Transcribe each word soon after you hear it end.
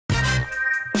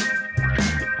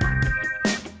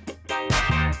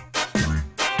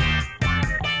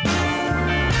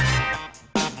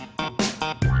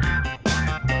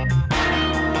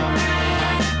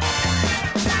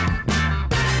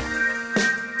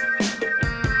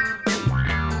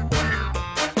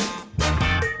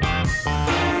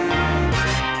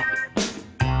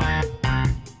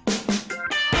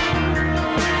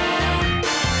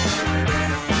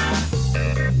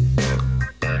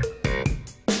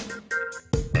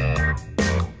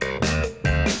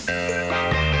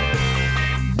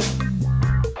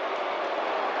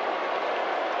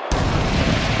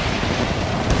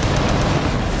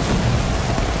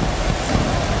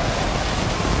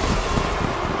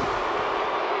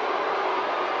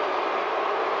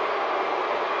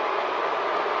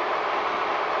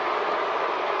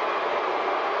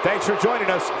Thanks for joining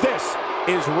us. This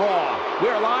is Raw. We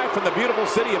are live from the beautiful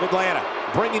city of Atlanta,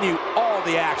 bringing you all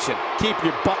the action. Keep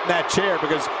your butt in that chair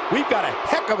because we've got a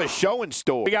heck of a show in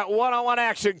store. We got one-on-one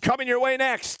action coming your way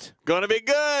next. Gonna be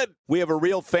good. We have a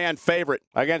real fan favorite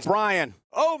against Brian.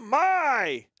 Oh,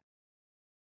 my.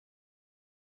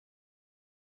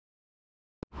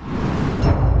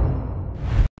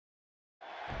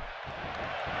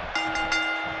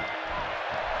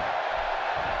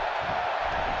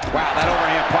 Wow, that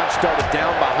overhand punch started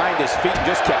down behind his feet and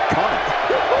just kept coming.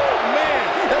 Oh,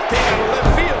 man, that came out of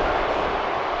left field.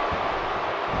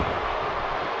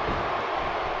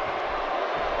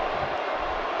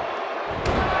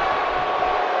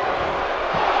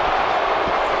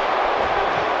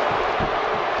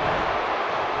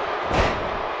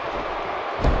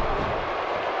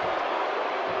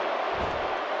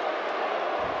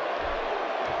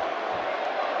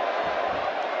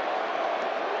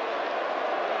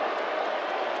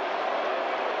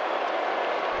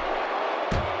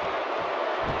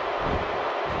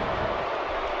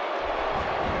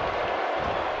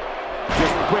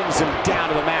 Brings him down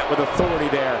to the mat with authority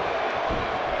there.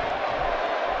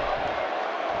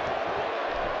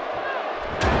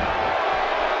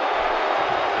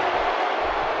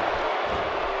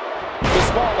 The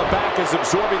small in the back is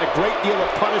absorbing a great deal of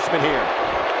punishment here.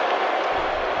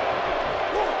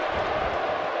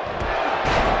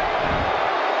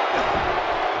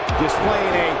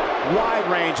 Displaying a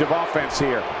wide range of offense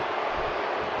here.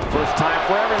 First time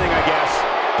for everything, I guess.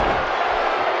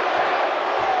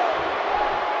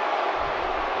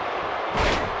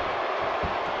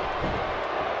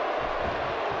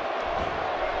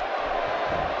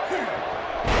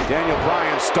 Daniel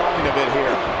Bryan stalling a bit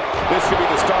here. This could be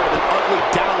the start of an ugly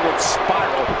downward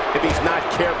spiral if he's not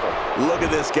careful. Look at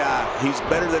this guy. He's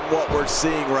better than what we're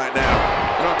seeing right now.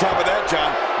 And on top of that,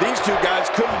 John, these two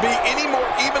guys couldn't be any more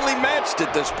evenly matched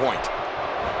at this point.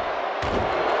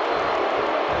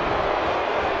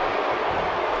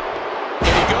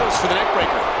 And he goes for the neck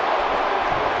breaker.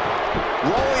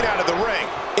 Rolling out of the ring,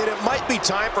 and it might be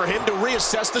time for him to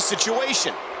reassess the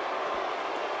situation.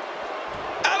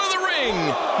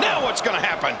 Now what's going to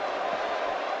happen?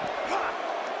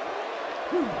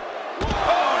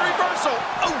 Oh, reversal.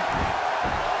 Oh.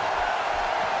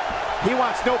 He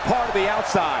wants no part of the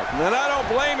outside. And I don't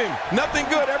blame him. Nothing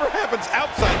good ever happens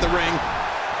outside the ring.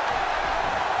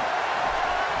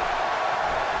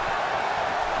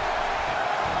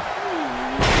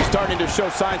 He's starting to show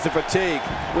signs of fatigue.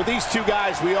 With these two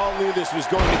guys, we all knew this was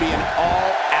going to be an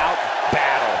all-out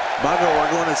battle. Michael, we're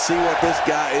going to see what this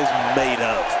guy is made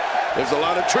of. There's a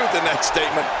lot of truth in that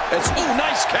statement. Ooh,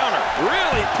 nice counter.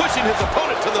 Really pushing his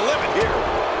opponent to the limit here.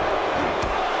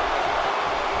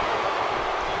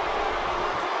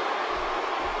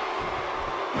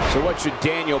 So what should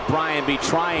Daniel Bryan be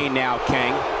trying now,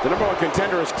 King? The #1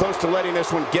 contender is close to letting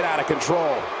this one get out of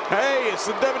control. Hey, it's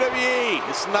the WWE.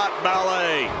 It's not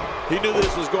ballet. He knew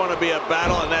this was going to be a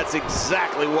battle, and that's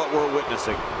exactly what we're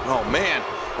witnessing. Oh, man.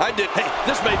 Hey,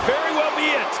 this may very well be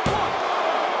it.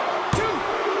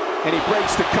 And he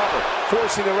breaks the cover,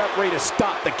 forcing the referee to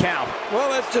stop the count.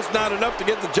 Well, that's just not enough to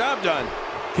get the job done.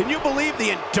 Can you believe the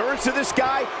endurance of this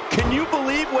guy? Can you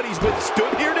believe what he's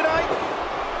withstood here tonight?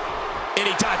 And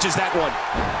he dodges that one.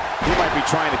 He might be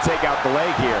trying to take out the leg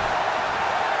here.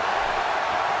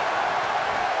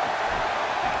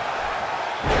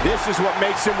 This is what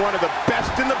makes him one of the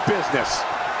best in the business.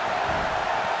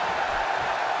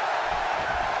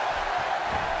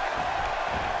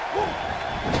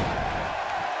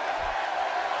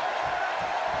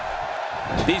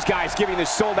 These guys giving this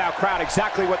sold-out crowd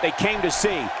exactly what they came to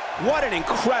see. What an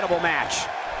incredible match.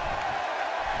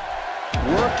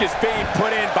 Work is being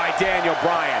put in by Daniel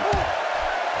Bryan.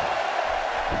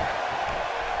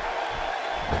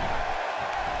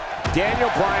 Daniel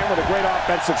Bryan with a great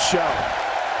offensive show.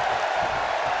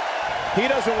 He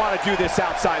doesn't want to do this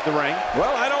outside the ring.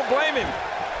 Well, I don't blame him.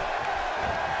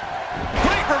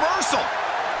 Great reversal.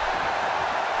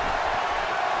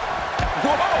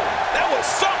 Whoa, that was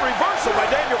some reversal by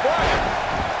Daniel Bryan.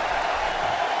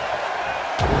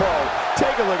 Whoa,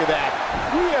 take a look at that.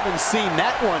 We haven't seen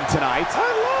that one tonight. I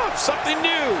love something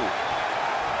new.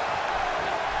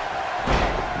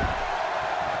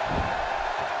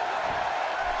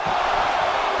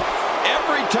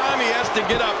 Every time he has to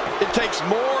get up, it takes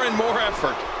more and more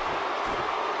effort.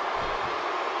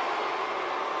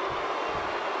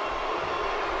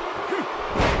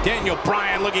 Daniel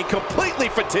Bryan looking completely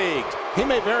fatigued. He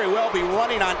may very well be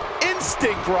running on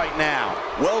instinct right now.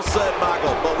 Well said,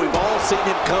 Michael, but we've all seen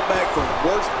him come back from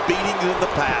worse beatings in the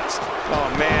past. Oh,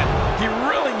 man, he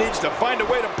really needs to find a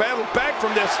way to battle back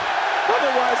from this.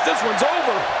 Otherwise, this one's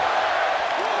over.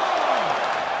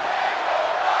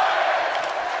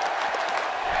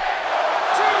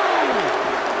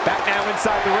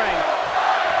 inside the ring.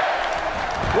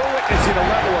 We're witnessing a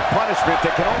level of punishment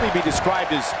that can only be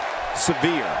described as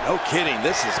severe. No kidding,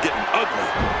 this is getting ugly.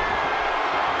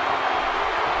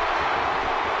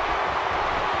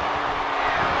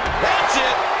 That's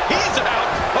it. He's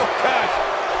out. Oh, gosh.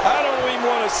 I don't even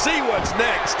want to see what's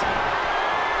next.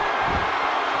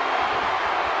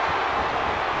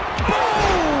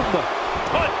 Boom!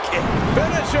 Punt kick.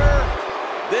 Finisher.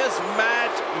 This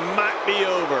match might be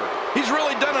over. He's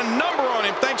really done a number on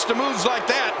him thanks to moves like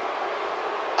that.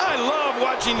 I love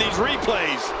watching these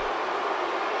replays.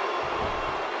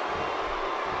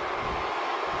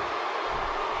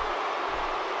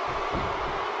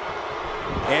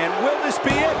 And will this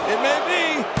be it? It may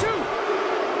be. 2,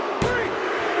 3.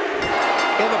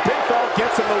 And the pinfall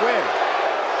gets him the win.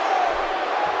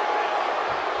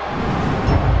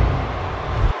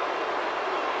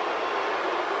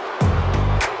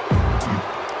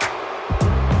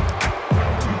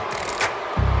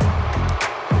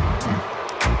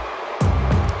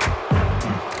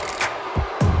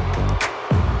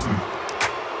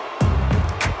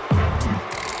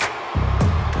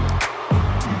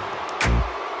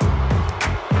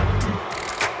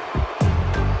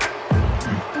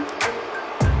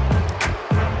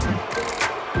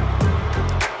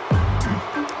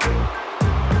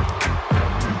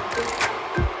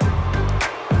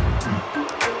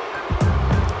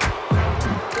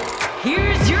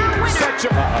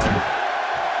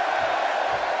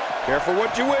 Careful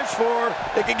what you wish for.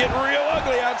 It can get real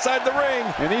ugly outside the ring.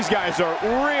 And these guys are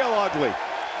real ugly.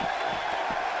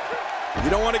 You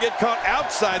don't want to get caught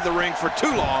outside the ring for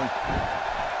too long.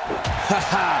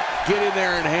 Get in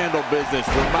there and handle business.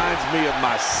 Reminds me of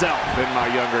myself in my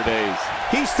younger days.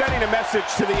 He's sending a message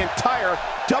to the entire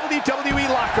WWE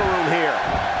locker room here.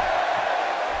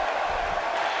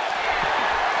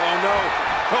 Oh, no.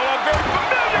 Oh, I'm very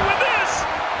familiar with this.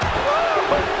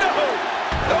 Oh, no.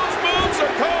 Those moves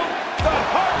are called the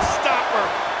Heart Stopper.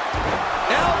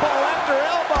 Elbow after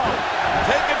elbow.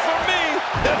 Take it from me.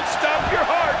 They'll stop your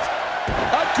heart.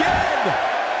 Again.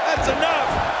 That's enough.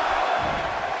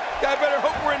 I better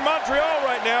hope we're in Montreal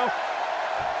right now.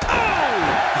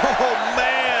 Oh,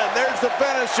 man, there's the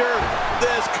finisher.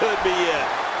 This could be it.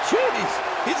 Jeez,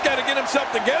 he's got to get himself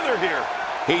together here.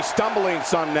 He's stumbling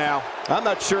some now. I'm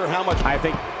not sure how much. I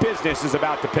think business is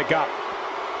about to pick up.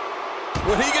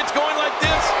 When he gets going like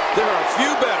this, there are a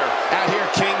few better. Out here,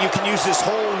 King, you can use this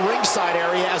whole ringside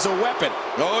area as a weapon.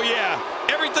 Oh, yeah.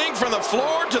 Everything from the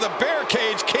floor to the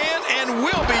barricades can and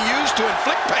will be used to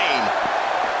inflict pain.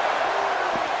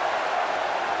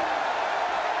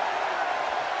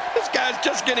 This guy's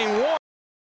just getting warm.